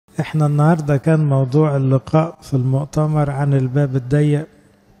احنا النهاردة كان موضوع اللقاء في المؤتمر عن الباب الضيق.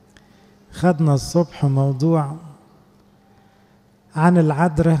 خدنا الصبح موضوع عن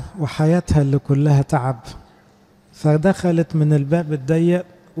العذراء وحياتها اللي كلها تعب، فدخلت من الباب الضيق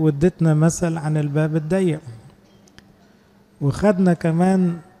وادتنا مثل عن الباب الضيق. وخدنا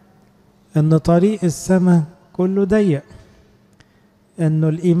كمان ان طريق السماء كله ضيق، انه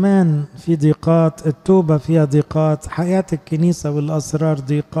الايمان في ضيقات، التوبة فيها ضيقات، حياة الكنيسة والاسرار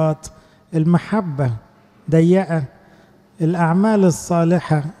ضيقات، المحبة ضيقة، الاعمال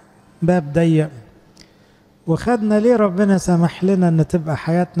الصالحة باب ضيق. وخدنا ليه ربنا سمح لنا ان تبقى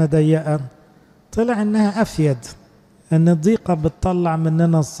حياتنا ضيقة. طلع انها افيد، ان الضيقة بتطلع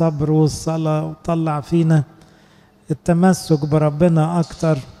مننا الصبر والصلاة وتطلع فينا التمسك بربنا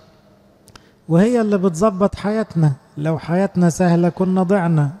اكتر، وهي اللي بتظبط حياتنا. لو حياتنا سهلة كنا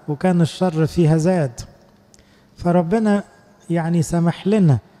ضعنا وكان الشر فيها زاد. فربنا يعني سمح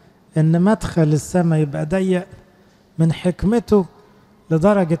لنا ان مدخل السماء يبقى ضيق من حكمته،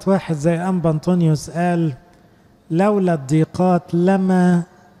 لدرجة واحد زي أنبا أنطونيوس قال: لولا الضيقات لما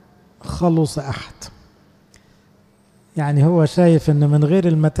خلص أحد. يعني هو شايف ان من غير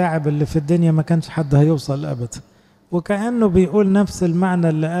المتاعب اللي في الدنيا ما كانش حد هيوصل أبدا. وكأنه بيقول نفس المعنى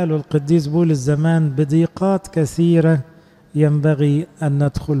اللي قاله القديس بولس زمان: بضيقات كثيرة ينبغي أن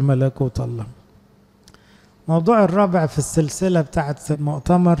ندخل ملكوت الله. موضوع الرابع في السلسلة بتاعت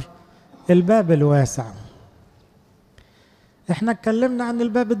المؤتمر الباب الواسع. احنا اتكلمنا عن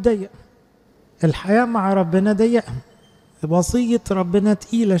الباب الضيق. الحياة مع ربنا ضيقة، وصية ربنا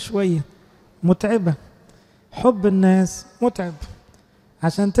تقيلة شوية، متعبة. حب الناس متعب،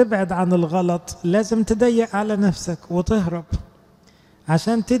 عشان تبعد عن الغلط لازم تضيق على نفسك وتهرب.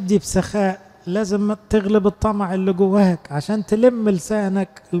 عشان تدي بسخاء لازم تغلب الطمع اللي جواك. عشان تلم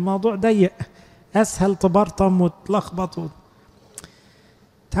لسانك الموضوع ضيق، أسهل تبرطم وتلخبط.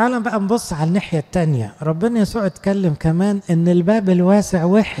 تعال بقى نبص على الناحية التانية. ربنا يسوع اتكلم كمان ان الباب الواسع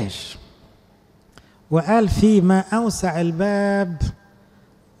وحش، وقال فيه: ما أوسع الباب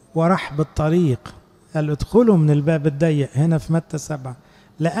ورحب الطريق. قال: ادخلوا من الباب الضيق هنا في متى 7،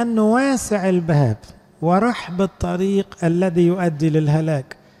 لأنه واسع الباب ورحب الطريق الذي يؤدي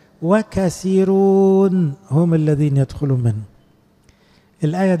للهلاك، وكثيرون هم الذين يدخلون منه.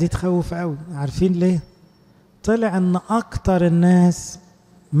 الآية دي تخوف قوي. عارفين ليه؟ طلع ان اكتر الناس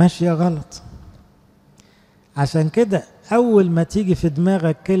ماشية غلط. عشان كده اول ما تيجي في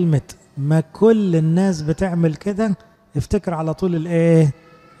دماغك كلمة ما كل الناس بتعمل كده، افتكر على طول الايه؟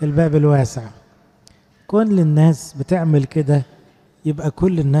 الباب الواسع. كل الناس بتعمل كده يبقى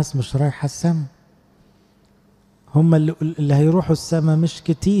كل الناس مش رايحة السما. هم اللي هيروحوا السما مش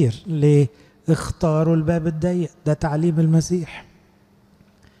كتير. ليه؟ اختاروا الباب الضيق. ده تعليم المسيح.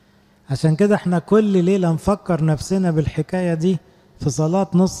 عشان كده احنا كل ليلة نفكر نفسنا بالحكاية دي. في صلاة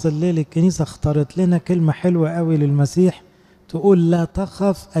نص الليل الكنيسة اختارت لنا كلمة حلوة قوي للمسيح، تقول: لا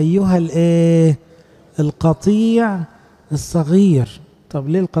تخف أيها الايه؟ القطيع الصغير. طب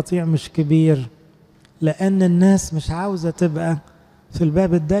ليه القطيع مش كبير؟ لأن الناس مش عاوزة تبقى في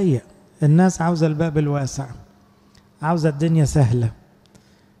الباب الضيق، الناس عاوزة الباب الواسع، عاوزة الدنيا سهلة.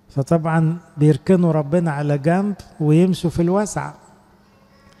 فطبعا بيركنوا ربنا على جنب ويمشوا في الواسع.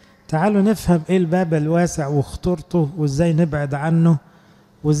 تعالوا نفهم ايه الباب الواسع وخطورته، وازاي نبعد عنه،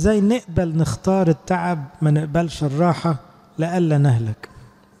 وازاي نقبل نختار التعب ما نقبلش الراحة لألا نهلك.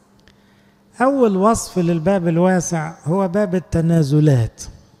 أول وصف للباب الواسع هو باب التنازلات.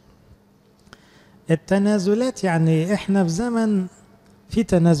 التنازلات يعني احنا في زمن في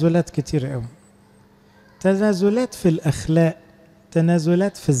تنازلات كتير قوي. تنازلات في الأخلاق،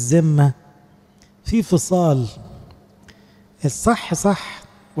 تنازلات في الذمة، في فصال. الصح صح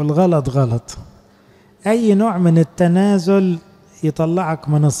والغلط غلط. أي نوع من التنازل يطلعك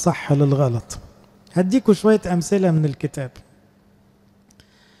من الصح للغلط. هديكوا شوية أمثلة من الكتاب.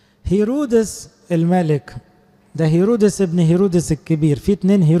 هيرودس الملك ده، هيرودس ابن هيرودس الكبير. في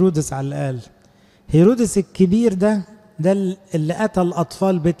 2 هيرودس على الأقل. هيرودس الكبير ده اللي قتل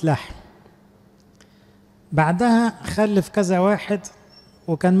أطفال بيت لحم. بعدها خلف كذا واحد،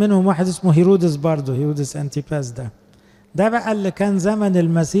 وكان منهم واحد اسمه هيرودس برضه، هيرودس أنتيباس. ده بقى اللي كان زمن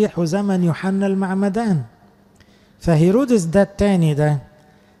المسيح وزمن يوحنا المعمدان. فهيرودس ده التاني ده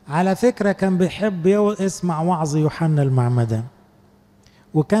على فكرة كان بيحب يسمع وعظ يوحنا المعمدان،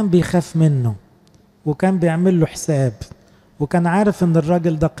 وكان بيخاف منه، وكان بيعمل له حساب، وكان عارف ان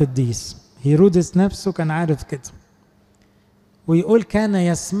الراجل ده قديس. هيرودس نفسه كان عارف كده. ويقول كان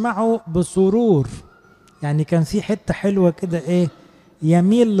يسمعه بسرور. يعني كان في حتة حلوة كده ايه؟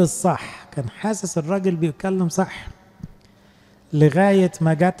 يميل للصح. كان حاسس الراجل بيتكلم صح، لغاية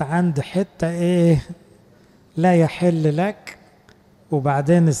ما جت عند حتة ايه؟ لا يحل لك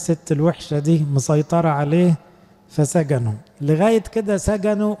وبعدين الست الوحشة دي مسيطرة عليه فسجنوا لغاية كده،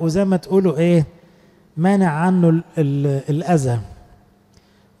 سجنوا وزي ما تقولوا ايه مانع عنه الأذى.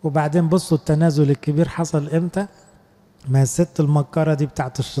 وبعدين بصوا التنازل الكبير حصل امتى؟ ما الست المكرة دي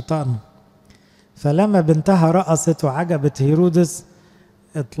بتاعت الشيطان، فلما بنتها رقصت وعجبت هيرودس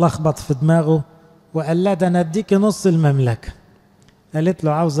اتلخبط في دماغه وقال لها ده انا اديكي نص المملكة. قالت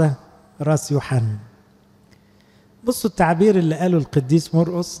له عاوزة راس يوحنا. بصوا التعبير اللي قاله القديس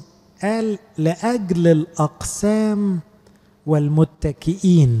مرقس، قال لأجل الأقسام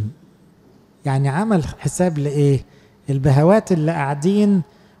والمتكئين. يعني عمل حساب لإيه؟ البهوات اللي قاعدين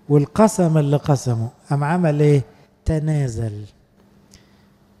والقسم اللي قسمه، أم عمل إيه؟ تنازل.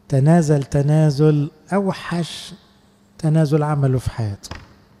 تنازل أوحش تنازل عمله في حياته.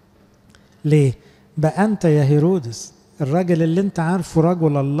 ليه؟ بقى أنت يا هيرودس الراجل اللي أنت عارفه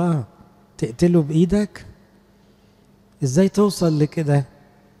رجل الله تقتله بإيدك؟ إزاي توصل لكده؟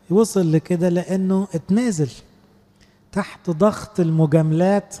 يوصل لكده لأنه اتنازل تحت ضغط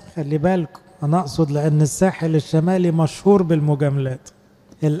المجاملات. خلي بالكم أنا أقصد لأن الساحل الشمالي مشهور بالمجاملات،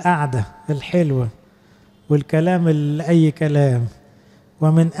 القعدة الحلوة والكلام أي كلام.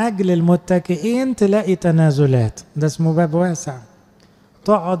 ومن أجل المتكئين تلاقي تنازلات، ده اسمه باب واسع.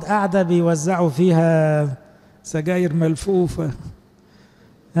 تقعد قاعدة بيوزعوا فيها سجاير ملفوفة،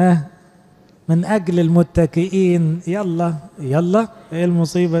 من أجل المتكئين. يلا ايه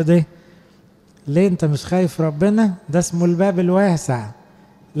المصيبة دي؟ ليه انت مش خايف ربنا؟ ده اسمه الباب الواسع.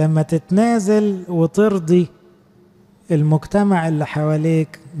 لما تتنازل وترضي المجتمع اللي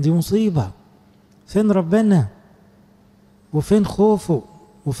حواليك دي مصيبة. فين ربنا؟ وفين خوفه؟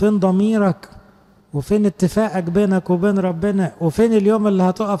 وفين ضميرك؟ وفين اتفاقك بينك وبين ربنا؟ وفين اليوم اللي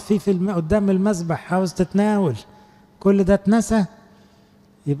هتقف فيه قدام المسبح عاوز تتناول؟ كل ده اتنسى.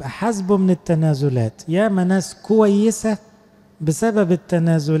 يبقى حسبه من التنازلات. ياما ناس كويسة بسبب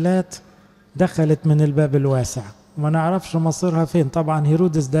التنازلات دخلت من الباب الواسع وما نعرفش مصيرها فين. طبعا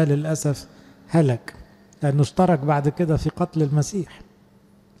هيرودس ده للأسف هلك لأنه اشترك بعد كده في قتل المسيح.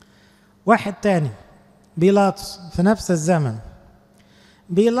 واحد تاني بيلاطس في نفس الزمن.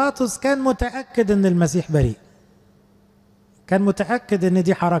 بيلاطس كان متأكد ان المسيح بريء، كان متأكد ان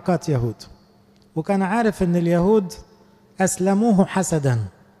دي حركات يهود، وكان عارف ان اليهود أسلموه حسدا.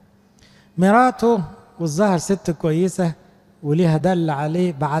 مراته والظاهر ست كويسة وليها دل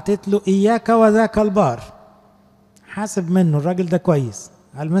عليه، بعتت له إياك وذاك البار. حاسب منه الراجل ده كويس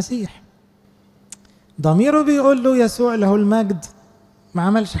على المسيح. ضميره بيقول له يسوع له المجد ما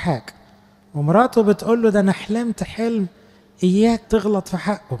عملش حاجة، ومراته بتقول له ده أنا حلمت حلم إياك تغلط في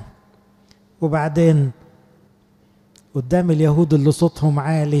حقه. وبعدين قدام اليهود اللي صوتهم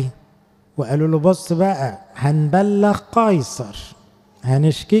عالي وقالوا له بص بقى هنبلغ قيصر،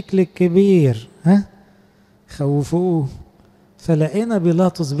 هنشكيك للكبير، خوفوه. فلقينا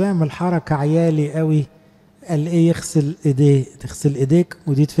بيلاطس بيعمل حركة عيالي قوي. قال ايه؟ يغسل ايديه. تغسل ايديك؟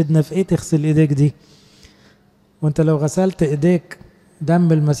 ودي تفيدنا في ايه تغسل ايديك دي؟ وانت لو غسلت ايديك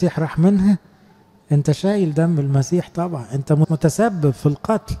دم المسيح راح منها؟ انت شايل دم المسيح طبعا، انت متسبب في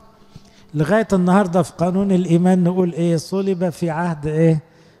القتل. لغاية النهاردة في قانون الإيمان نقول ايه؟ صلب في عهد ايه؟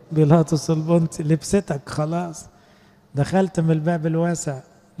 بيلاطس البنطي. لبستك خلاص، دخلت من الباب الواسع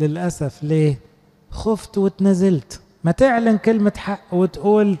للأسف. ليه؟ خفت واتنزلت. ما تعلن كلمة حق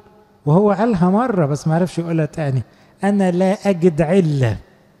وتقول، وهو قالها مرة بس ما عرفش يقولها تاني، أنا لا أجد علة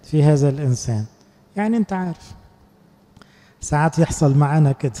في هذا الإنسان. يعني أنت عارف ساعات يحصل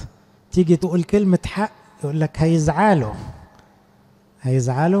معانا كده، تيجي تقول كلمة حق يقول لك هيزعلوا.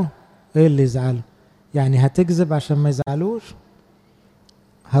 إيه اللي يزعلوا؟ يعني هتكذب عشان ما يزعلوش؟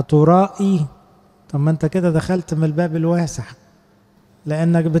 هترائي؟ طب ما أنت كده دخلت من الباب الواسع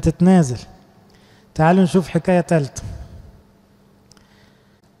لأنك بتتنازل. تعالوا نشوف حكاية ثالثة.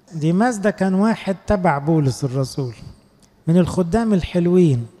 ديماس ده كان واحد تبع بولس الرسول من الخدام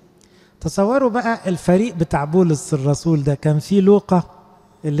الحلوين. تصوروا بقى الفريق بتاع بولس الرسول ده، كان فيه لوقا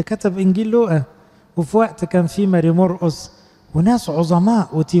اللي كتب إنجيل لوقا، وفي وقت كان فيه ماري مرقس وناس عظماء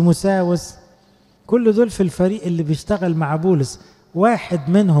وتيموساوس. كل دول في الفريق اللي بيشتغل مع بولس. واحد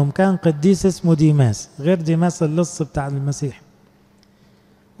منهم كان قديس اسمه ديماس، غير ديماس اللص بتاع المسيح.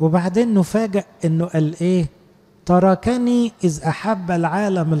 وبعدين نفاجأ انه قال ايه؟ تركني اذ احب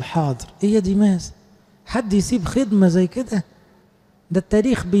العالم الحاضر. ايه يا ديماس؟ حد يسيب خدمة زي كده؟ ده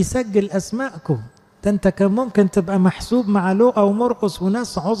التاريخ بيسجل اسماءكم. ده انت كان ممكن تبقى محسوب مع لوقا ومرقس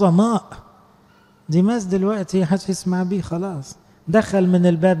وناس عظماء. ديماس دلوقتي محدش يسمع بيه خلاص. دخل من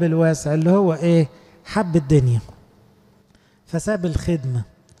الباب الواسع اللي هو ايه؟ حب الدنيا، فساب الخدمة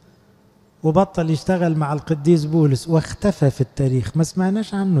وبطل يشتغل مع القديس بولس واختفى في التاريخ. ما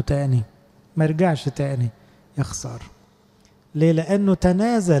سمعناش عنه تاني، ما رجعش تاني. يا خسارة. ليه؟ لأنه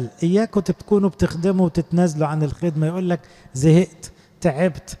تنازل. إياكم تكونوا بتخدموا وتتنازلوا عن الخدمة. يقول لك زهقت،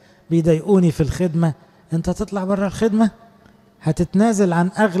 تعبت، بيضايقوني في الخدمة. أنت تطلع بره الخدمة؟ هتتنازل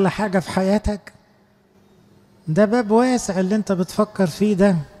عن أغلى حاجة في حياتك؟ ده باب واسع اللي أنت بتفكر فيه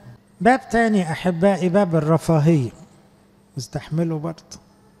ده. باب تاني أحبائي، باب الرفاهية. استحملوا برضه.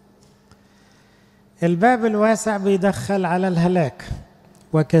 الباب الواسع بيدخل على الهلاك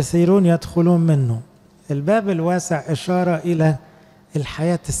وكثيرون يدخلون منه. الباب الواسع إشارة إلى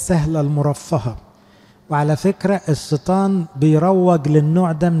الحياة السهلة المرفهة. وعلى فكرة الشيطان بيروج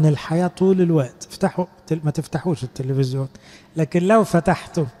للنوع ده من الحياة طول الوقت. ما تفتحوش التلفزيون، لكن لو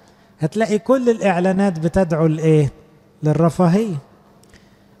فتحته هتلاقي كل الإعلانات بتدعو لإيه؟ للرفاهية.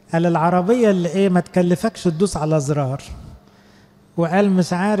 قال العربية اللي إيه ما تكلفكش تدوس على زرار، وقال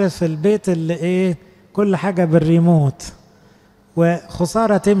مش عارف البيت اللي إيه كل حاجة بالريموت،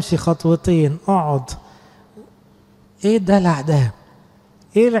 وخسارة تمشي خطوتين اقعد. ايه الدلع ده؟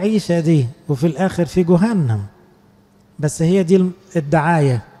 ايه العيشة دي؟ وفي الاخر في جهنم. بس هي دي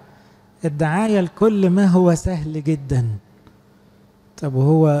الدعاية لكل ما هو سهل جدا. طب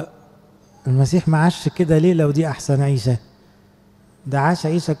وهو المسيح ما عاش كده ليه لو دي احسن عيشة؟ ده عاش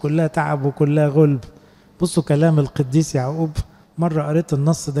عيشة كلها تعب وكلها غلب. بصوا كلام القديس يعقوب. مرة قريت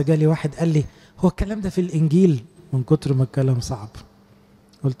النص ده جالي واحد قال لي هو الكلام ده في الانجيل؟ من كتر ما الكلام صعب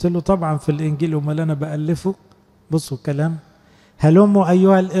قلت له طبعا في الانجيل، امال انا بألفه. بصوا الكلام: هلموا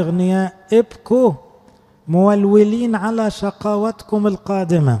ايها الاغنياء ابكوا مولولين على شقاوتكم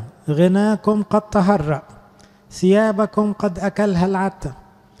القادمة، غناكم قد تهرأ، ثيابكم قد اكلها العتة،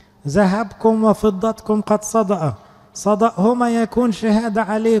 ذهبكم وفضتكم قد صدأهما يكون شهادة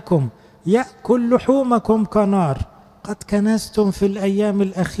عليكم، يأكل لحومكم كنار، قد كنستم في الأيام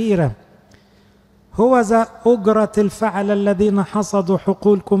الأخيرة. هو ذا أجرة الفعل الذين حصدوا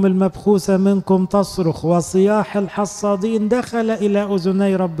حقولكم المبخوسة منكم تصرخ، وصياح الحصادين دخل إلى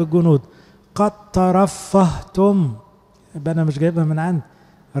أذني رب الجنود. قد ترفهتم. يبقى أنا مش جايبها من عند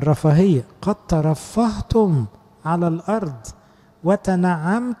الرفاهية. قد ترفهتم على الأرض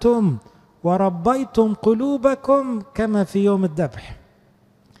وتنعمتم وربيتم قلوبكم كما في يوم الذبح.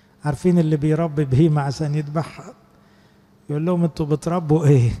 عارفين اللي بيربي بهيمة عشان يذبحها يقول لهم انتوا بتربوا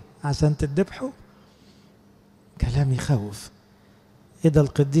ايه عشان تذبحوا؟ كلام يخوف. ايه ده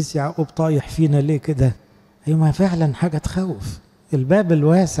القديس يعقوب طايح فينا ليه كده؟ ايوه فعلا حاجة تخوف. الباب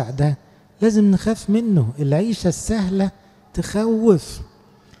الواسع ده لازم نخاف منه. العيشة السهلة تخوف.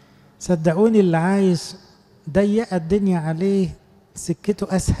 صدقوني اللي عايش ضيقة الدنيا عليه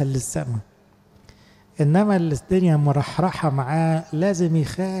سكته اسهل للسماء، انما اللي الدنيا مرحرحة معاه لازم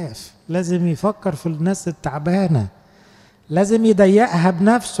يخاف، لازم يفكر في الناس التعبانة، لازم يضيقها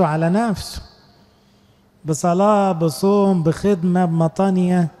بنفسه على نفسه، بصلاة بصوم بخدمة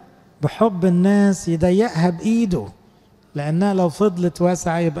بمطانية بحب الناس، يضيقها بإيده، لأنها لو فضلت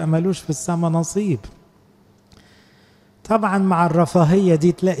واسعة يبقى ملوش في السماء نصيب. طبعا مع الرفاهية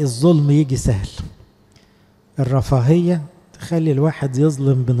دي تلاقي الظلم يجي سهل. الرفاهية تخلي الواحد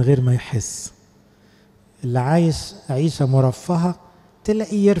يظلم من غير ما يحس. اللي عايش عيشة مرفهة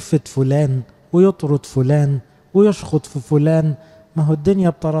تلاقيه يرفض فلان ويطرد فلان ويشخط في فلان. ما هو الدنيا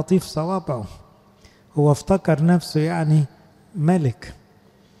بطراطيف صوابعه، هو افتكر نفسه يعني ملك.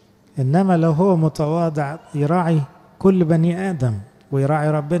 إنما لو هو متواضع يراعي كل بني آدم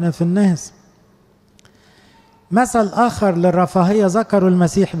ويراعي ربنا في الناس. مثل آخر للرفاهية ذكروا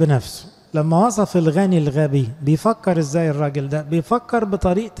المسيح بنفسه لما وصف الغني الغبي. بيفكر ازاي الراجل ده؟ بيفكر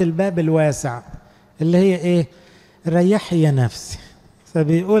بطريقة الباب الواسع اللي هي ايه؟ ريحي يا نفسي.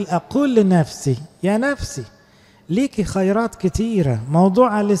 فبيقول أقول لنفسي يا نفسي ليكي خيرات كتيرة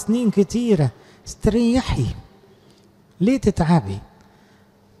موضوعة لسنين كتيرة، استريحي. ليه تتعبي؟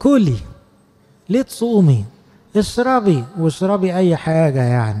 كلي. ليه تصومي؟ اشربي، واشربي أي حاجة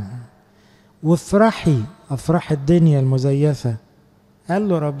يعني، وافرحي أفراح الدنيا المزيفة. قال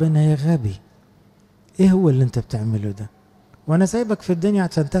له ربنا يا غبي، ايه هو اللي انت بتعمله ده؟ وانا سايبك في الدنيا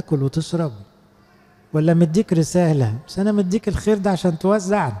عشان تاكل وتشرب؟ ولا مديك رسالة؟ بس انا مديك الخير ده عشان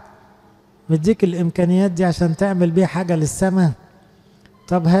توزع، مديك الامكانيات دي عشان تعمل بيها حاجة للسماء.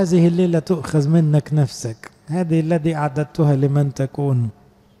 طب هذه الليلة تؤخذ منك نفسك، هذه الذي اعددتها لمن تكون.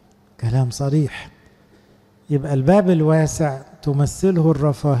 كلام صريح. يبقى الباب الواسع تمثله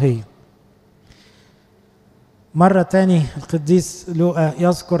الرفاهية. مرة تاني القديس لوقا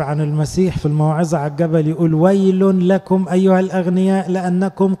يذكر عن المسيح في الموعظة على الجبل يقول ويل لكم أيها الأغنياء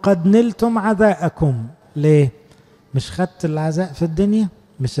لأنكم قد نلتم عزاءكم. ليه؟ مش خدت العزاء في الدنيا؟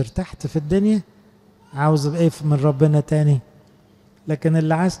 مش ارتحت في الدنيا؟ عاوز ايه من ربنا تاني؟ لكن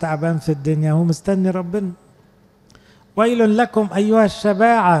اللي عايز تعبان في الدنيا هو مستني ربنا. ويل لكم أيها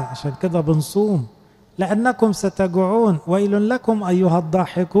الشباعة، عشان كده بنصوم، لأنكم ستجوعون، ويل لكم أيها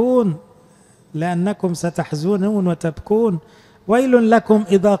الضاحكون لأنكم ستحزنون وتبكون، ويل لكم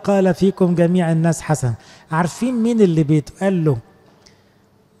إذا قال فيكم جميع الناس حسن. عارفين مين اللي بيتقال له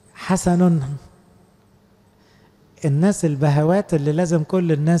حسن؟ الناس البهوات اللي لازم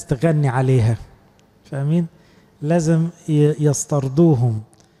كل الناس تغني عليها، فاهمين؟ لازم يسترضوهم،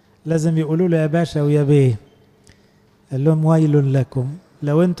 لازم يقولوا له يا باشا ويا بيه. قال لهم ويل لكم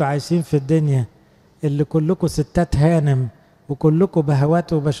لو انتوا عايشين في الدنيا اللي كلكم ستات هانم وكلكم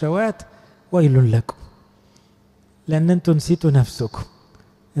بهوات وبشوات، ويل لكم، لان انتوا نسيتوا نفسكم.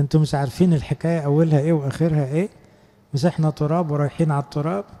 انتوا مش عارفين الحكاية اولها ايه واخرها ايه. مش احنا تراب ورايحين على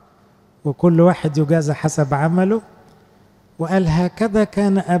التراب، وكل واحد يجازى حسب عمله. وقال هكذا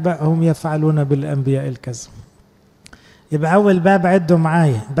كان آبائهم يفعلون بالأنبياء الكذب. يبقى أول باب عدوا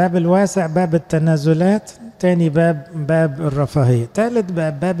معايا، باب الواسع، باب التنازلات. تاني باب الرفاهية. تالت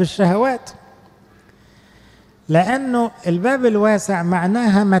باب الشهوات. لأنه الباب الواسع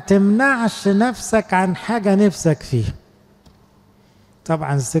معناها ما تمنعش نفسك عن حاجة نفسك فيه.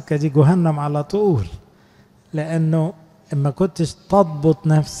 طبعا السكة دي جهنم على طول، لأنه إما كنتش تضبط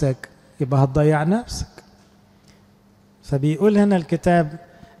نفسك يبقى هتضيع نفسك. فبيقول هنا الكتاب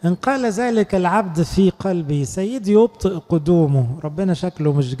إن قال ذلك العبد في قلبي سيدي يبطئ قدومه، ربنا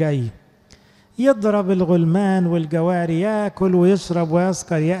شكله مش جاي، يضرب الغلمان والجواري، يأكل ويشرب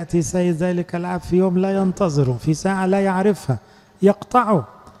ويسكر، يأتي سيد ذلك العبد في يوم لا ينتظره، في ساعة لا يعرفها، يقطعه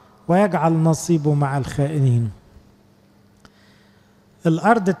ويجعل نصيبه مع الخائنين.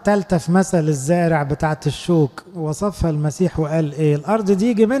 الأرض الثالثة في مثل الزارع بتاعت الشوك وصفها المسيح وقال إيه؟ الأرض دي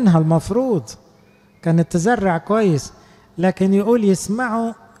يجي منها المفروض كانت تزرع كويس، لكن يقول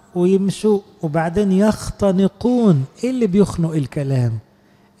يسمعوا ويمشوا وبعدين يختنقون. إيه اللي بيخنق الكلام؟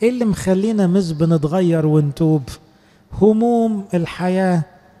 إيه اللي مخلينا مش بنتغير ونتوب؟ هموم الحياة،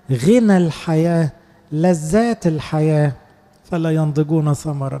 غنى الحياة، لذات الحياة، فلا ينضجون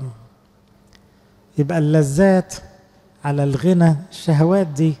ثمرا. يبقى اللذات على الغنى، الشهوات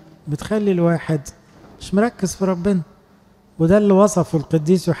دي بتخلي الواحد مش مركز في ربنا. وده اللي وصفه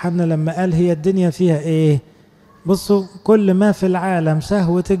القديس يوحنا لما قال هي الدنيا فيها ايه؟ بصوا كل ما في العالم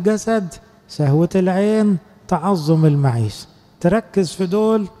شهوة الجسد، شهوة العين، تعظم المعيشة. تركز في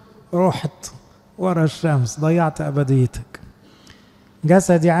دول رحت ورا الشمس، ضيعت أبديتك.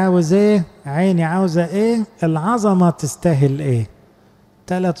 جسدي عاوز ايه؟ عيني عاوزة ايه؟ العظمة تستاهل ايه؟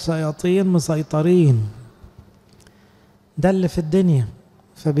 3 شياطين مسيطرين، ده اللي في الدنيا.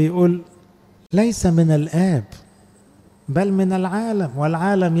 فبيقول ليس من الآب بل من العالم،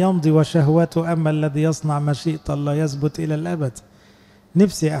 والعالم يمضي وشهوته، أما الذي يصنع مشيئة الله يثبت إلى الأبد.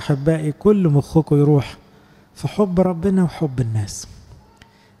 نفسي أحبائي كل مخكم يروح في حب ربنا وحب الناس.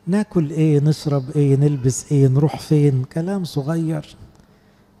 ناكل ايه، نشرب ايه، نلبس ايه، نروح فين، كلام صغير،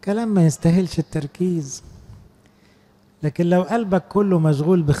 كلام ما يستاهلش التركيز. لكن لو قلبك كله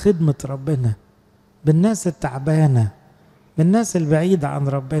مشغول بخدمة ربنا، بالناس التعبانة، بالناس البعيدة عن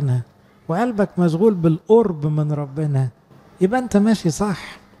ربنا، وقلبك مشغول بالقرب من ربنا، يبقى انت ماشي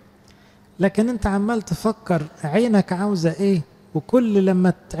صح. لكن انت عمال تفكر عينك عاوزة ايه، وكل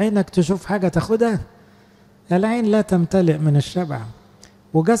لما عينك تشوف حاجة تاخدها. العين لا تمتلئ من الشبع،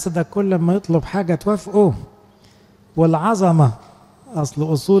 وجسدك كل ما يطلب حاجة توافقه. والعظمة،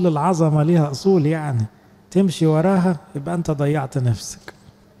 أصول العظمة ليها أصول، يعني تمشي وراها يبقى أنت ضيعت نفسك.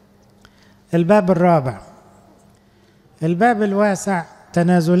 الباب الرابع، الباب الواسع،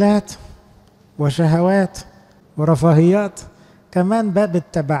 تنازلات وشهوات ورفاهيات. كمان باب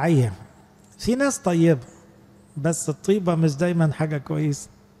التبعية. في ناس طيبة بس الطيبة مش دايما حاجة كويسة.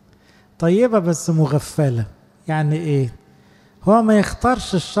 طيبة بس مغفلة. يعني ايه؟ هو ما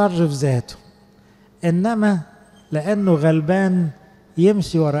يختارش الشر في ذاته، انما لانه غلبان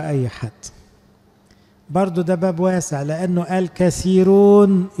يمشي ورا اي حد. برضو ده باب واسع، لانه قال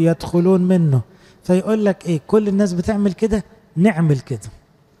كثيرون يدخلون منه. فيقول لك ايه؟ كل الناس بتعمل كده، نعمل كده.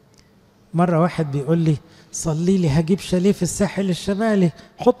 مرة واحد بيقول لي صلي لي هجيب شاليه في الساحل الشمالي،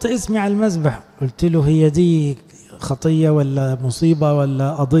 حط اسمي على المسبح. قلت له هي دي خطية ولا مصيبة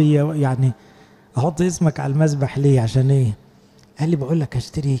ولا قضية؟ يعني احط اسمك على المسبح ليه؟ عشان ايه؟ قال لي بقول لك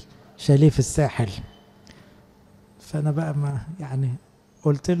اشتري شاليه في الساحل. فانا بقى ما يعني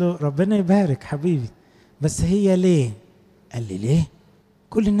قلت له ربنا يبارك حبيبي، بس هي ليه؟ قال لي ليه؟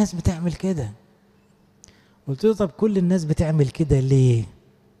 كل الناس بتعمل كده. قلت له طب كل الناس بتعمل كده ليه؟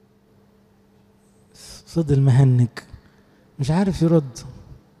 فضل مهنج مش عارف يرد.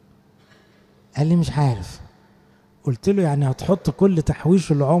 قال لي مش عارف. قلت له يعني هتحط كل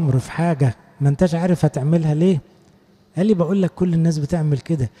تحويش العمر في حاجة ما انتش عارف هتعملها ليه؟ قال لي بقول لك كل الناس بتعمل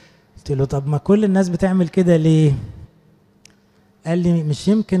كده. قلت له طب ما كل الناس بتعمل كده ليه؟ قال لي مش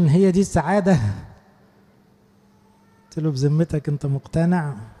يمكن هي دي السعادة؟ قلت له بذمتك انت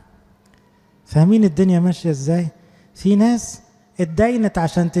مقتنع؟ فاهمين الدنيا ماشية ازاي؟ في ناس اتدينت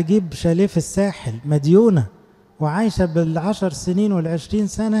عشان تجيب شاليه في الساحل، مديونة وعايشة بالعشر سنين وال20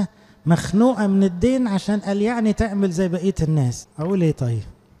 سنة مخنوقة من الدين، عشان قال يعني تعمل زي بقية الناس. اقول ايه طيب؟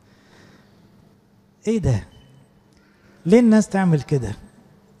 ايه ده؟ ليه الناس تعمل كده؟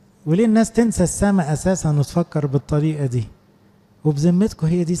 وليه الناس تنسى السماء اساسا وتفكر بالطريقة دي؟ وبذمتكم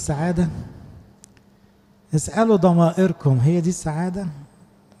هي دي السعادة؟ اسألوا ضمائركم، هي دي السعادة؟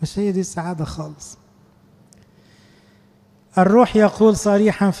 مش هي دي السعادة خالص. الروح يقول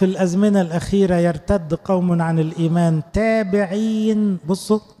صريحا في الأزمنة الأخيرة يرتد قوم عن الإيمان تابعين،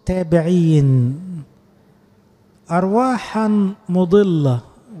 بصوا تابعين أرواحا مضلة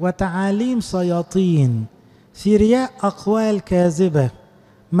وتعاليم شياطين، في رياء أقوال كاذبة،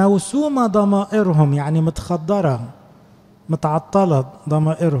 موسومة ضمائرهم، يعني متخدرة متعطلة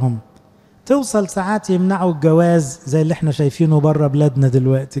ضمائرهم. توصل ساعات يمنعوا الجواز زي اللي احنا شايفينه بره بلادنا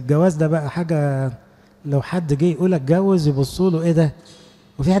دلوقتي. الجواز ده بقى حاجة، لو حد جه يقول اتجوز يبصوا له ايه ده؟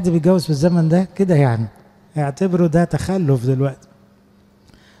 وفي حد بيتجوز في الزمن ده كده؟ يعني اعتبروا ده تخلف دلوقتي.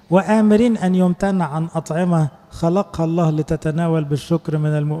 وآمرين أن يمتنع عن أطعمة خلقها الله لتتناول بالشكر من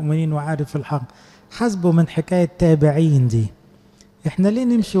المؤمنين وعارف الحق. حسبوا من حكاية تابعين دي. احنا ليه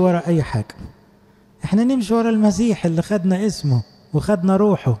نمشي ورا أي حاجة؟ احنا نمشي ورا المسيح اللي خدنا اسمه وخدنا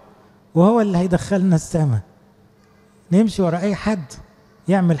روحه وهو اللي هيدخلنا السماء. نمشي ورا أي حد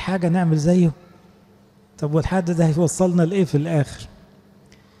يعمل حاجة نعمل زيه؟ طب والحد ده هيوصلنا لإيه في الآخر؟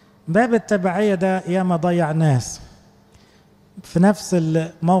 باب التبعية ده ياما ضيع ناس. في نفس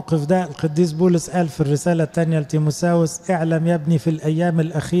الموقف ده القديس بولس قال في الرسالة الثانية لتيموثاوس: اعلم يا ابني في الأيام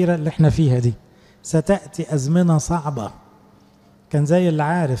الأخيرة اللي احنا فيها دي ستأتي أزمنة صعبة. كان زي اللي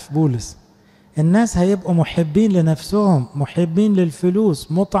عارف بولس، الناس هيبقوا محبين لنفسهم، محبين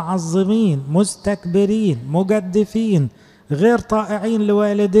للفلوس، متعظمين، مستكبرين، مجدفين، غير طائعين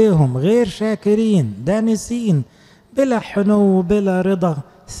لوالديهم، غير شاكرين، دانسين، بلا حنو، بلا رضا،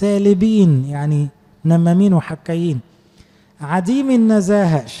 ثالبين يعني نمامين وحكايين، عديم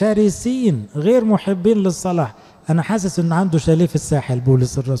النزاهة، شرسين، غير محبين للصلاح. أنا حاسس إن عنده شاليه في الساحل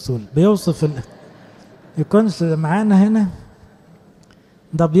بولس الرسول بيوصف يكونش معانا هنا؟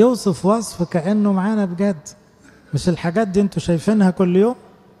 ده بيوصف وصف كأنه معانا بجد. مش الحاجات دي انتوا شايفينها كل يوم؟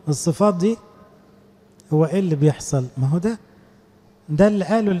 الصفات دي هو ايه اللي بيحصل؟ ما هو ده اللي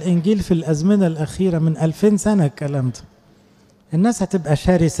قاله الإنجيل في الأزمنة الأخيرة من 2000 سنة. الكلام ده الناس هتبقى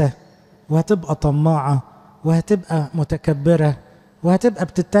شرسة وهتبقى طماعة وهتبقى متكبرة وهتبقى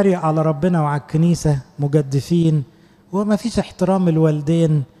بتتريق على ربنا وعلى الكنيسة، مجدفين، وما فيش احترام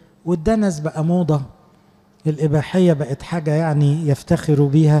الوالدين، والدنس بقى موضة، الإباحية بقت حاجة يعني يفتخروا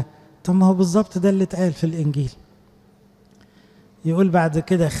بيها. طب ما هو بالظبط ده اللي اتقال في الإنجيل. يقول بعد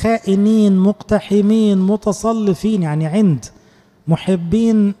كده: خائنين، مقتحمين، متصلفين، يعني عند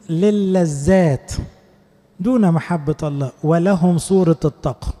محبين للذات دون محبة الله، ولهم صورة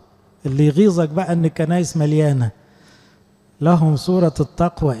التقوى. اللي يغيظك بقى ان الكنائس مليانة لهم صورة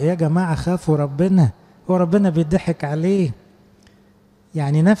التقوى. يا جماعة خافوا ربنا، هو ربنا بيضحك عليه؟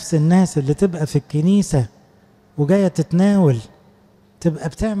 يعني نفس الناس اللي تبقى في الكنيسة وجاية تتناول تبقى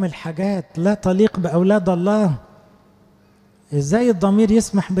بتعمل حاجات لا تليق بأولاد الله. ازاي الضمير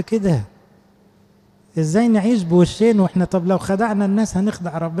يسمح بكده؟ ازاي نعيش بوشين واحنا طب لو خدعنا الناس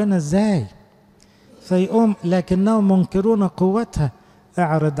هنخدع ربنا ازاي؟ فيقوم: لكنهم منكرون قوتها،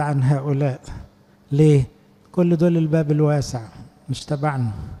 اعرض عن هؤلاء. ليه؟ كل دول الباب الواسع مش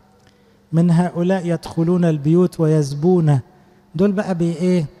تبعنا. من هؤلاء يدخلون البيوت ويزبون. دول بقى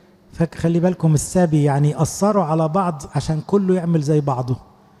ايه؟ خلي بالكم السبي يعني يأثروا على بعض عشان كله يعمل زي بعضه.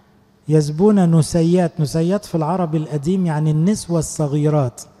 يزبون نسيات. نسيات في العربي القديم يعني النسوة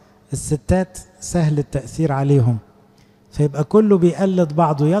الصغيرات، الستات سهل التأثير عليهم، فيبقى كله بيقلد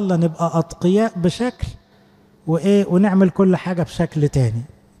بعضه. يلا نبقى أتقياء بشكل ونعمل كل حاجة بشكل تاني،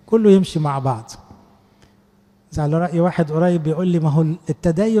 كله يمشي مع بعض. على رأي واحد قريب بيقول لي: ما هو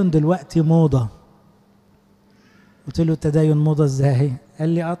التدين دلوقتي موضة. قلت له: التدين موضة ازاي؟ قال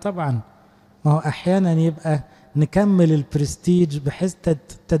لي: طبعا، ما هو احيانا يبقى نكمل البرستيج بحيث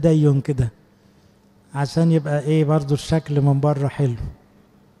التدين كده عشان يبقى برضو الشكل من بره حلو.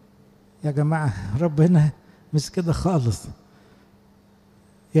 يا جماعة ربنا مش كده خالص.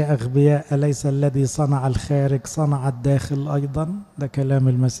 يا أغبياء، أليس الذي صنع الخارج صنع الداخل أيضا؟ ده كلام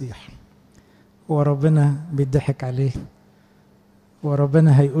المسيح. وربنا بيضحك عليه؟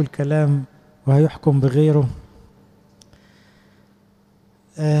 وربنا هيقول كلام وهيحكم بغيره؟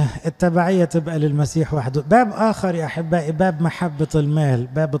 التبعية تبقى للمسيح وحده. باب آخر يا أحبائي، باب محبة المال،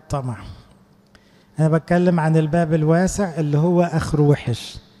 باب الطمع. أنا بتكلم عن الباب الواسع اللي هو آخره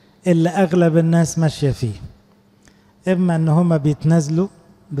وحش، اللي أغلب الناس ماشية فيه. إما أن هم بيتنازلوا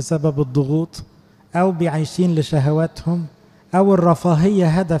بسبب الضغوط، أو بيعيشين لشهواتهم، أو الرفاهية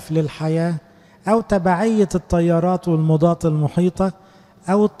هدف للحياة، أو تبعية التيارات والموضات المحيطة،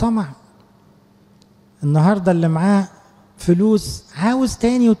 أو الطمع. النهاردة اللي معاه فلوس عاوز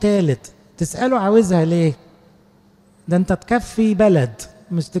تاني وتالت، تسأله عاوزها ليه؟ ده انت تكفي بلد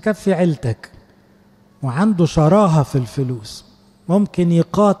مش تكفي عيلتك. وعنده شراهة في الفلوس، ممكن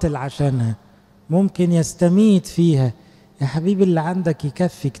يقاتل عشانها، ممكن يستميت فيها. يا حبيبي اللي عندك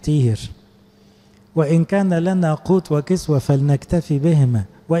يكفي كتير. وإن كان لنا قوت وكسوة فلنكتفي بهما،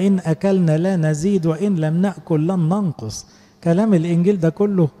 وإن أكلنا لا نزيد، وإن لم نأكل لن ننقص. كلام الإنجيل ده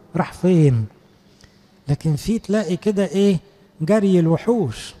كله راح فين؟ لكن في تلاقي كده إيه، جري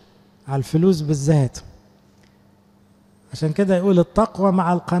الوحوش على الفلوس بالذات. عشان كده يقول التقوى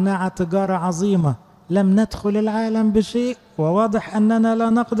مع القناعة تجارة عظيمة، لم ندخل العالم بشيء وواضح أننا لا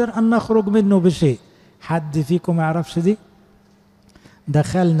نقدر أن نخرج منه بشيء. حد فيكم يعرفش دي؟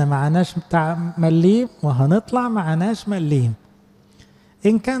 دخلنا معناش بتاع مليم وهنطلع معناش مليم.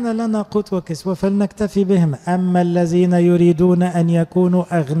 إن كان لنا قوت وكسوة فلنكتفي بهم، أما الذين يريدون أن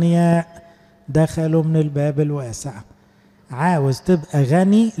يكونوا أغنياء دخلوا من الباب الواسع. عاوز تبقى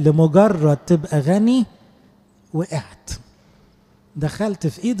غني لمجرد تبقى غني، وقعت، دخلت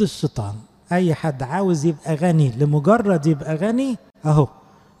في ايد الشيطان. اي حد عاوز يبقى غني لمجرد يبقى غني اهو،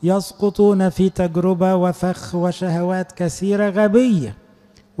 يسقطون في تجربة وفخ وشهوات كثيرة غبية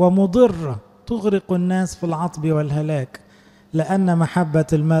ومضرة تغرق الناس في العطب والهلاك، لأن محبة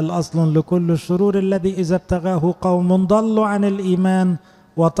المال أصل لكل الشرور، الذي إذا ابتغاه قوم ضلوا عن الإيمان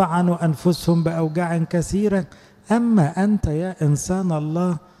وطعنوا أنفسهم بأوجاع كثيرة. أما أنت يا إنسان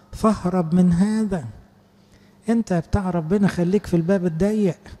الله فاهرب من هذا. انت بتاع ربنا خليك في الباب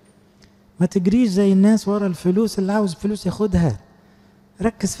الضيق، ما تجريش زي الناس ورا الفلوس. اللي عاوز فلوس ياخدها،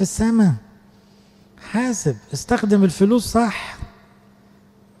 ركز في السماء، حاسب، استخدم الفلوس صح،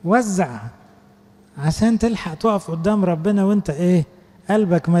 وزع عشان تلحق تقف قدام ربنا وانت ايه،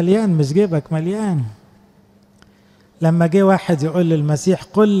 قلبك مليان مش جيبك مليان. لما جه واحد يقول للمسيح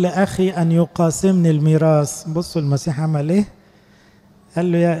قل لأخي أن يقاسمني الميراث، بصوا المسيح عمل ايه؟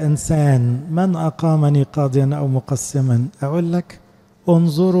 قال له يا إنسان من أقامني قاضيا أو مقسما؟ أقول لك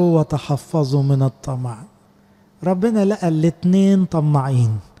انظروا وتحفظوا من الطمع. ربنا لقى الاتنين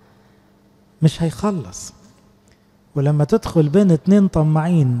طماعين مش هيخلص، ولما تدخل بين اتنين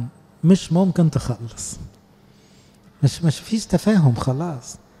طماعين مش ممكن تخلص، مش فيش تفاهم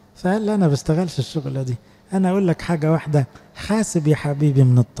خلاص. فقال لي أنا بشتغلش الشغلة دي، أنا أقول لك حاجة واحدة، حاسب يا حبيبي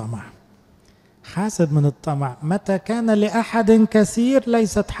من الطمع، حاسب من الطمع. متى كان لأحد كثير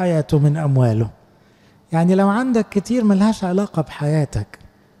ليست حياته من أمواله. يعني لو عندك كتير ملهاش علاقة بحياتك،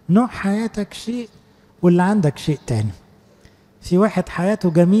 نوع حياتك شيء واللي عندك شيء تاني. في واحد حياته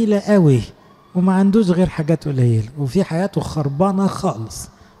جميلة قوي وما عندوش غير حاجات قليلة، وفي حياته خربانة خالص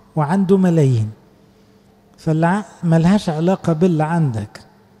وعنده ملايين. فاللي ملهاش علاقة باللي عندك.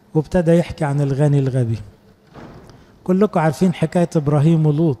 وابتدى يحكي عن الغني الغبي. كلكم عارفين حكاية إبراهيم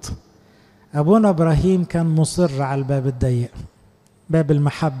ولوط. أبونا إبراهيم كان مصر على الباب الضيق، باب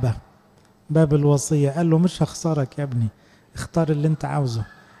المحبة، باب الوصية. قال له مش هخسرك يا ابني، اختار اللي انت عاوزه.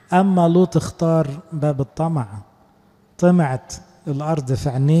 أما لوط اختار باب الطمع، طمعت الأرض في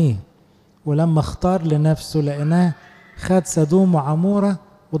عينيه، ولما اختار لنفسه لقيناه خد سدوم وعمورة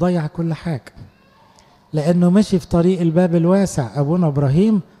وضيع كل حاجة، لأنه مشي في طريق الباب الواسع. أبونا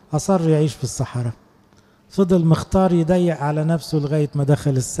إبراهيم أصر يعيش في الصحراء، فضل مختار يضيق على نفسه لغاية ما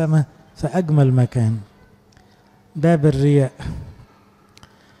دخل السماء في أجمل مكان. باب الرياء.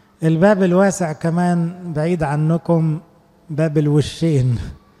 الباب الواسع كمان بعيد عنكم باب الوشين،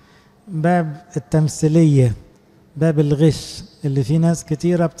 باب التمثيلية، باب الغش اللي في ناس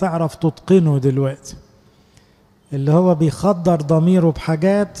كتيرة بتعرف تتقنه دلوقتي، اللي هو بيخدر ضميره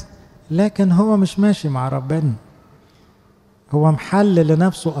بحاجات لكن هو مش ماشي مع ربنا، هو محلل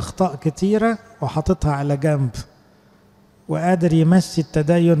لنفسه أخطاء كتيرة وحاططها على جنب، وقادر يمشي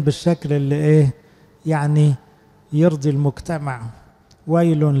التدين بالشكل اللي ايه يعني يرضي المجتمع.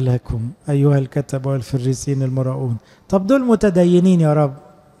 ويل لكم أيها الكتبة والفريسين المراؤون. طب دول متدينين يا رب؟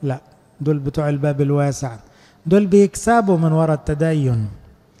 لا، دول بتوع الباب الواسع، دول بيكسبوا من وراء التدين،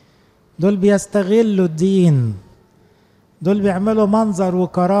 دول بيستغلوا الدين، دول بيعملوا منظر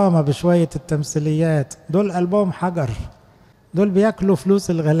وكرامة بشوية التمثيليات، دول قلبهم حجر، دول بياكلوا فلوس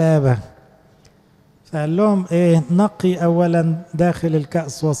الغلابة. فقال لهم ايه؟ نقي اولا داخل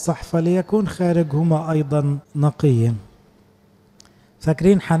الكأس والصحفة ليكون خارجهما ايضا نقيا.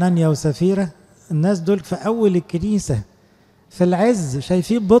 فاكرين حنانيا وسفيرة؟ الناس دول في اول الكنيسة في العز،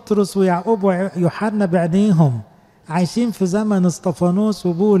 شايفين بطرس ويعقوب ويوحنا بعينيهم، عايشين في زمن اسطفانوس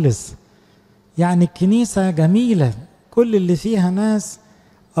وبولس. يعني الكنيسة جميلة كل اللي فيها ناس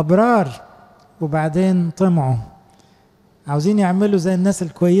أبرار وبعدين طمعوا، عاوزين يعملوا زي الناس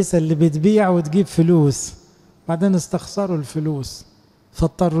الكويسة اللي بتبيع وتجيب فلوس، بعدين استخسروا الفلوس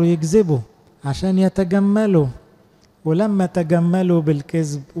فاضطروا يكذبوا عشان يتجملوا، ولما تجملوا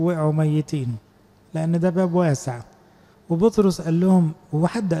بالكذب وقعوا ميتين، لأن ده باب واسع. وبطرس قال لهم هو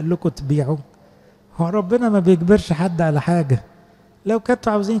حد قال لكم تبيعوا؟ هو ربنا ما بيجبرش حد على حاجة، لو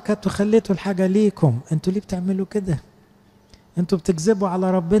كنتوا عاوزين كنتوا خليتوا الحاجة ليكم، انتوا ليه بتعملوا كده؟ انتوا بتكذبوا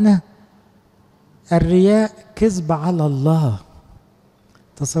على ربنا. الرياء كذب على الله.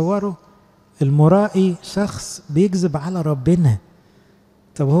 تصوروا المرائي شخص بيكذب على ربنا.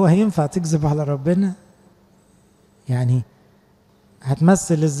 طب هو هينفع تكذب على ربنا؟ يعني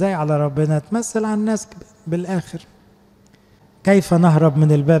هتمثل ازاي على ربنا؟ تمثل على الناس بالاخر. كيف نهرب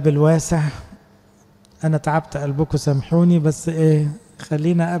من الباب الواسع؟ انا تعبت قلبكم سامحوني، بس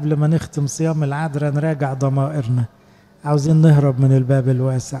خلينا قبل ما نختم صيام العذراء نراجع ضمائرنا. عاوزين نهرب من الباب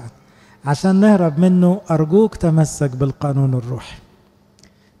الواسع. عشان نهرب منه أرجوك تمسك بالقانون الروحي،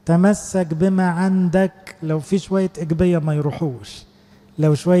 تمسك بما عندك. لو في شوية إجبية ما يروحوش،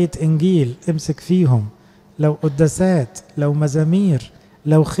 لو شوية إنجيل امسك فيهم، لو قداسات، لو مزامير،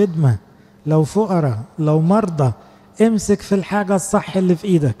 لو خدمة، لو فقراء، لو مرضى، امسك في الحاجة الصح اللي في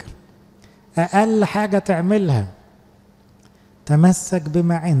إيدك، أقل حاجة تعملها. تمسك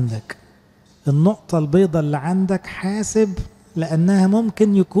بما عندك. النقطة البيضاء اللي عندك حاسب، لأنها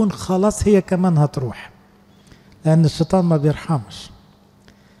ممكن يكون خلاص هي كمان هتروح، لأن الشيطان ما بيرحمش.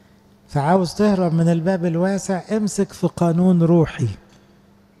 فعاوز تهرب من الباب الواسع، امسك في قانون روحي،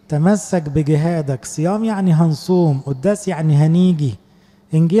 تمسك بجهادك. صيام يعني هنصوم، قداس يعني هنيجي،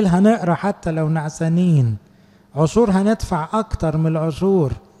 إنجيل هنقرأ حتى لو نعسانين، عشور هندفع أكتر من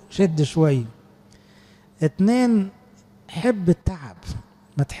العشور، شد شوي. 2، حب التعب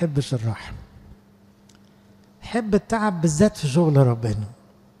ما تحبش الراحة. حب التعب بالذات في شغل ربنا،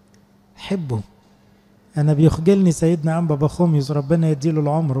 حبه. أنا بيخجلني سيدنا أنبا بخوميوس ربنا يديله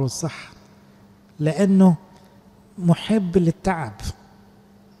العمر والصحة، لأنه محب للتعب.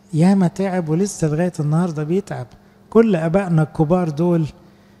 ياما تعب ولسه لغاية النهاردة بيتعب. كل أبائنا الكبار دول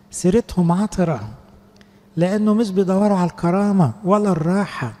سيرتهم عطرة، لأنه مش بيدوروا على الكرامة ولا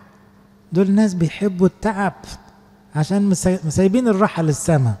الراحة. دول ناس بيحبوا التعب عشان مسايبين الراحة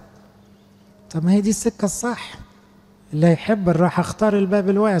للسماء. طب ما هي دي السكة الصح. اللي يحب الراحة اختار الباب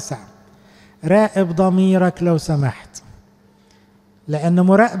الواسع. راقب ضميرك لو سمحت، لأن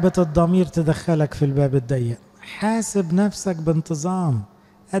مراقبة الضمير تدخلك في الباب الضيق. حاسب نفسك بانتظام،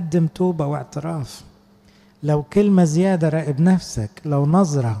 قدم توبة واعتراف. لو كلمة زيادة راقب نفسك، لو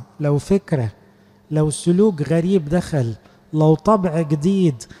نظرة، لو فكرة، لو سلوك غريب دخل، لو طبع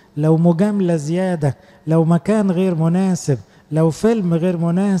جديد، لو مجاملة زيادة، لو مكان غير مناسب، لو فيلم غير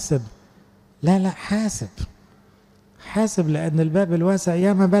مناسب. لا حاسب، حاسب، لأن الباب الواسع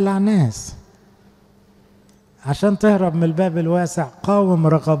ياما بلع ناس. عشان تهرب من الباب الواسع قاوم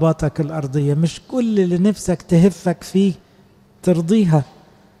رغباتك الأرضية. مش كل اللي نفسك تهفك فيه ترضيها.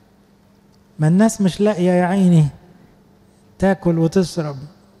 ما الناس مش لاقية يا عيني تاكل وتشرب،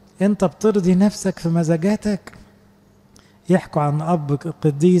 انت بترضي نفسك في مزاجاتك. يحكوا عن أب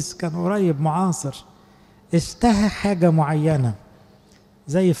قديس كان قريب معاصر، اشتهى حاجة معينة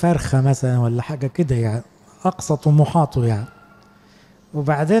زي فرخة مثلا ولا حاجة كده، يعني أقصى طموحاته يعني.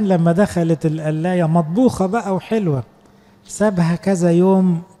 وبعدين لما دخلت القلاية مطبوخة بقى وحلوة، سابها كذا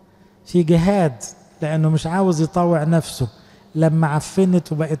يوم في جهاد لأنه مش عاوز يطوع نفسه. لما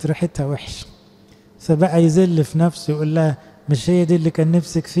عفنت وبقت ريحتها وحش، فبقى يذل في نفسه يقول لها مش هي دي اللي كان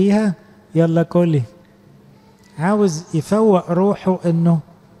نفسك فيها، يلا كلي. عاوز يفوق روحه انه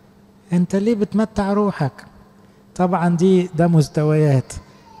انت ليه بتمتع روحك. طبعا ده مستويات.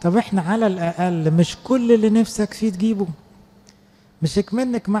 طب احنا على الاقل مش كل اللي نفسك فيه تجيبه، مش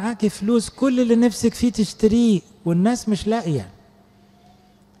اكمنك معاكي فلوس كل اللي نفسك فيه تشتريه والناس مش لاقيه.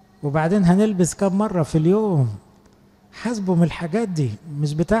 وبعدين هنلبس كم مرة في اليوم؟ حاسبوا من الحاجات دي،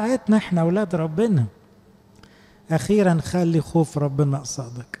 مش بتاعتنا احنا اولاد ربنا. اخيرا خلي خوف ربنا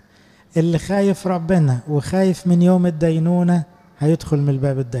قصادك. اللي خايف ربنا وخايف من يوم الدينونة هيدخل من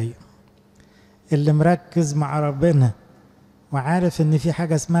الباب الضيق. اللي مركز مع ربنا وعارف ان في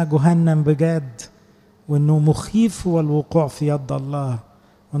حاجة اسمها جهنم بجد، وانه مخيف هو الوقوع في يد الله،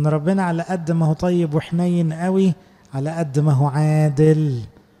 وان ربنا على قد ما هو طيب وحنين قوي على قد ما هو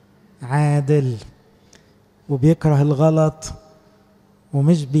عادل وبيكره الغلط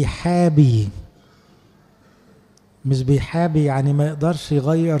ومش بيحابي. يعني ما يقدرش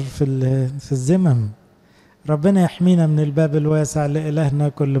يغير في الزمن. ربنا يحمينا من الباب الواسع. لإلهنا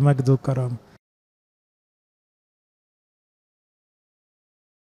كل مجد وكرامه.